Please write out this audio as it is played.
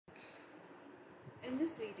In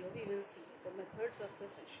this video, we will see the methods of the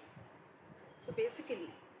session. So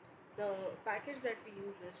basically, the package that we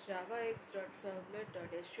use is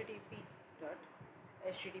javax.servlet.http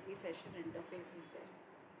session interface is there.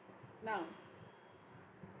 Now,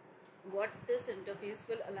 what this interface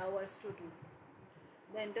will allow us to do?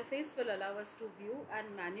 The interface will allow us to view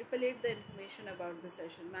and manipulate the information about the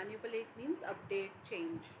session. Manipulate means update,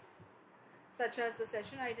 change, such as the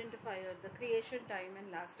session identifier, the creation time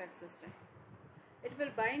and last access time. It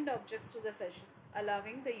will bind objects to the session,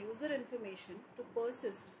 allowing the user information to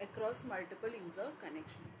persist across multiple user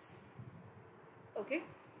connections. Okay,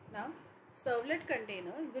 now servlet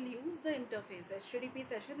container will use the interface, HTTP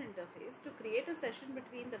session interface, to create a session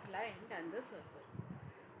between the client and the server.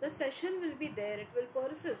 The session will be there, it will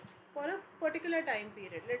persist for a particular time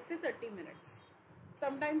period, let's say 30 minutes,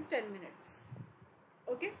 sometimes 10 minutes.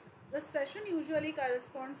 Okay, the session usually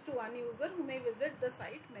corresponds to one user who may visit the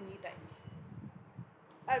site many times.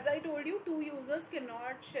 As I told you, two users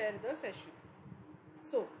cannot share the session.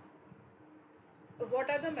 So, what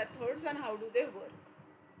are the methods and how do they work?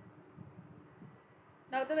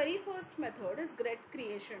 Now, the very first method is get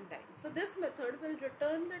creation time. So, this method will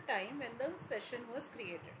return the time when the session was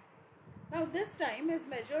created. Now, this time is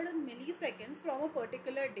measured in milliseconds from a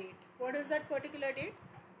particular date. What is that particular date?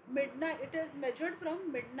 Midnight. It is measured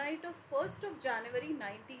from midnight of 1st of January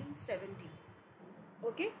 1970.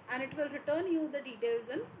 Okay, and it will return you the details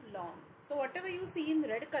in long. So whatever you see in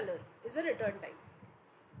red color is a return type.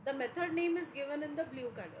 The method name is given in the blue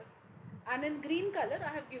color, and in green color I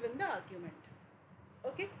have given the argument.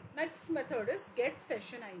 Okay, next method is get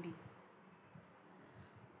session ID.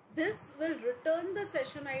 This will return the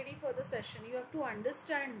session ID for the session. You have to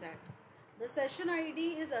understand that the session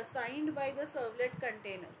ID is assigned by the servlet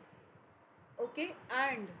container. Okay,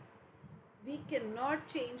 and we cannot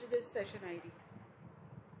change this session ID.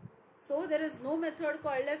 So there is no method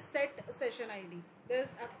called as set session ID. There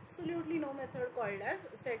is absolutely no method called as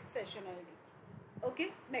set session ID.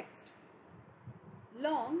 Okay, next.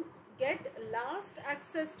 Long get last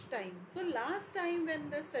accessed time. So last time when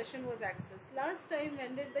the session was accessed, last time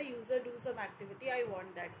when did the user do some activity, I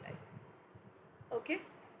want that time. Okay.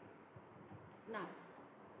 Now,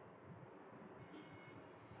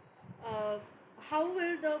 how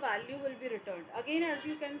will the value will be returned? Again, as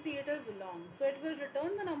you can see, it is long. So it will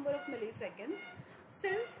return the number of milliseconds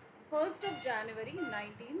since 1st of January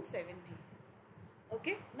 1970.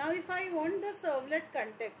 Okay. Now if I want the servlet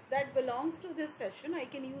context that belongs to this session, I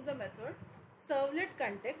can use a method servlet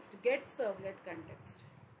context get servlet context.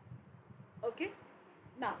 Okay.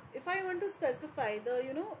 Now if I want to specify the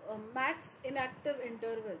max inactive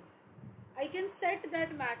interval, I can set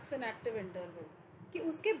that max inactive interval कि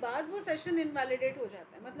उसके बाद वो session invalidate हो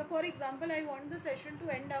जाता है. मतलब for example I want the session to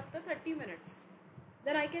and after 30 minutes,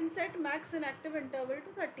 then I can set max inactive interval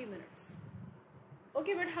to 30 minutes.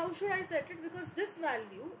 Okay, but how should I set it? Because this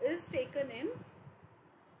value is taken in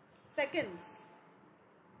seconds.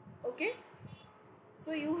 Okay,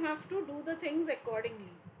 so you have to do the things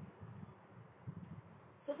accordingly.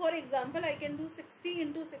 So for example, I can do 60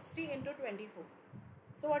 into 60 into 24.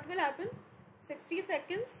 So what will happen? 60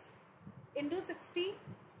 seconds into 60,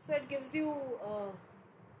 so it gives you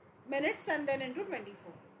minutes, and then into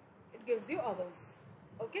 24 it gives you hours.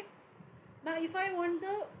 Okay, now if I want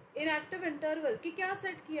the inactive interval कि क्या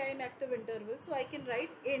set किया inactive interval, so I can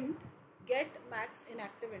write int get max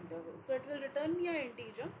inactive interval. So it will return me a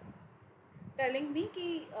integer telling me कि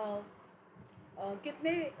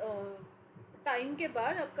कितने time के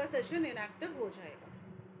बाद आपका session inactive हो जाएगा.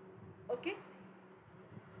 Okay,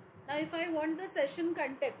 now if I want the session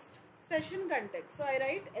context, so I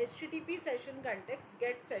write HTTP session context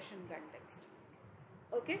get session context.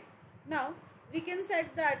 Okay, now we can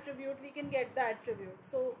set the attribute, we can get the attribute.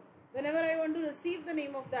 So whenever I want to receive the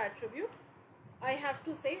name of the attribute, I have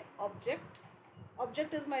to say object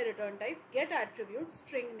is my return type, get attribute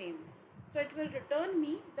string name. So it will return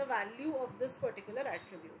me the value of this particular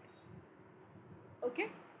attribute. Okay,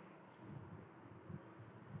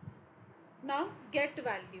 now get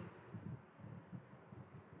value,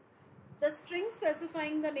 the string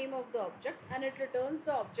specifying the name of the object, and it returns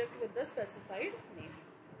the object with the specified name.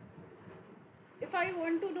 If I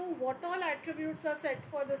want to know what all attributes are set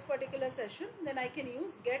for this particular session, then I can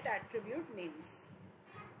use get attribute names,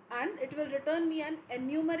 and it will return me an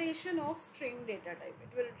enumeration of string data type.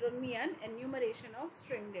 It will return me an enumeration of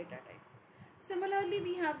string data type. Similarly,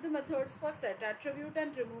 we have the methods for set attribute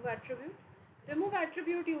and remove attribute. Remove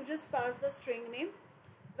attribute, you just pass the string name,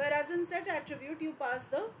 whereas in set attribute you pass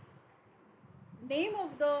the name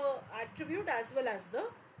of the attribute as well as the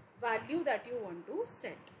value that you want to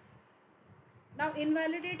set. Now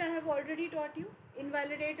invalidate I have already taught you.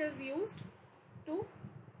 Invalidate is used to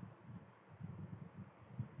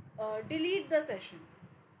delete the session.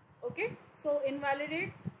 Okay, so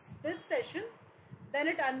invalidate this session, then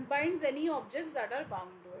it unbinds any objects that are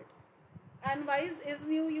bound to it. And why is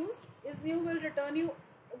new used? Is new will return you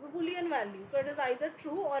a Boolean value, so it is either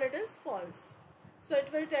true or it is false. So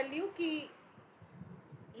it will tell you कि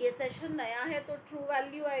ये session नया है तो true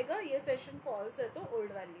value आएगा, ये session false है तो old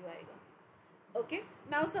value आएगा. Okay,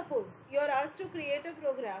 now suppose you are asked to create a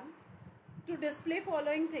program to display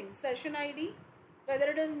following things: session ID, whether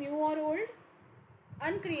it is new or old,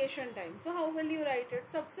 and creation time. So how will you write it?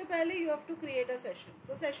 सबसे पहले you have to create a session.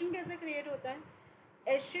 So session कैसे create होता है?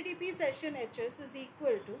 HTTP session HS is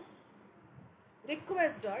equal to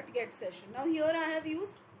request dot get session. Now here I have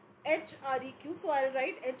used HREQ, so I'll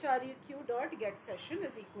write HREQ dot get session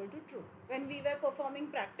is equal to true. When we were performing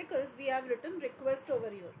practicals, we have written request over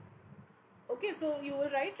here. Okay, so you will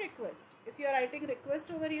write request. If you are writing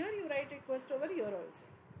request over here, you write request over here also.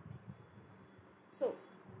 So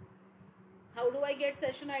how do I get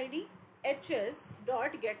session ID? HS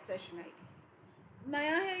dot get session ID.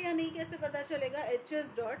 नया है या नहीं कैसे पता चलेगा?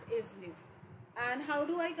 HS dot is new. And how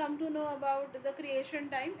do I come to know about the creation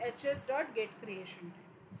time? HS dot get creation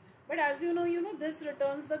time. But as you know, this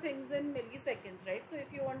returns the things in milliseconds, right? So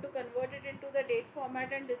if you want to convert it into the date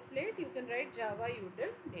format and display it, you can write Java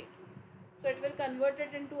util date. So it will convert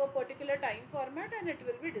it into a particular time format and it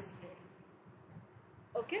will be displayed.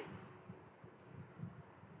 Okay.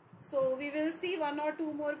 So we will see one or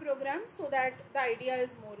two more programs so that the idea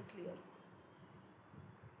is more clear.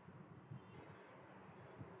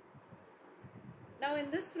 Now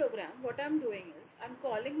in this program, what I'm doing is I'm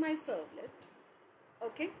calling my servlet.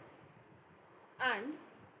 Okay. And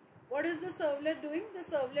what is the servlet doing? The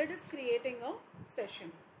servlet is creating a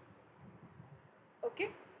session. Okay.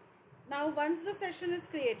 Now once the session is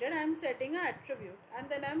created, I am setting an attribute and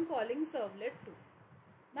then I am calling servlet2.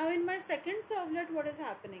 Now in my second servlet, what is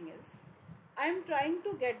happening is I am trying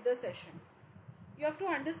to get the session. You have to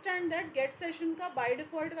understand that get session का by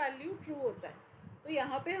default value true होता है. तो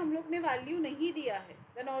यहाँ पे हम लोग ने value नहीं दिया है.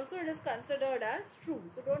 Then also it is considered as true.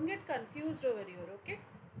 So don't get confused over here. Okay.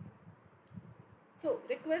 So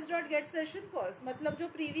request.get session false. मतलब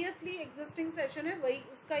जो previously existing session है वही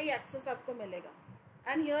उसका ही access आपको मिलेगा.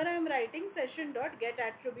 And here I am writing session.get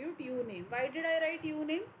attribute uname. Why did I write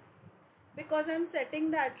uname? Because I am setting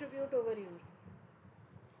the attribute over here.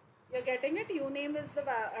 You are getting it? Uname is the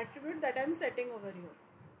attribute that I am setting over here.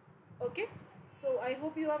 Okay. So I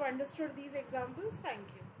hope you have understood these examples. Thank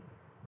you.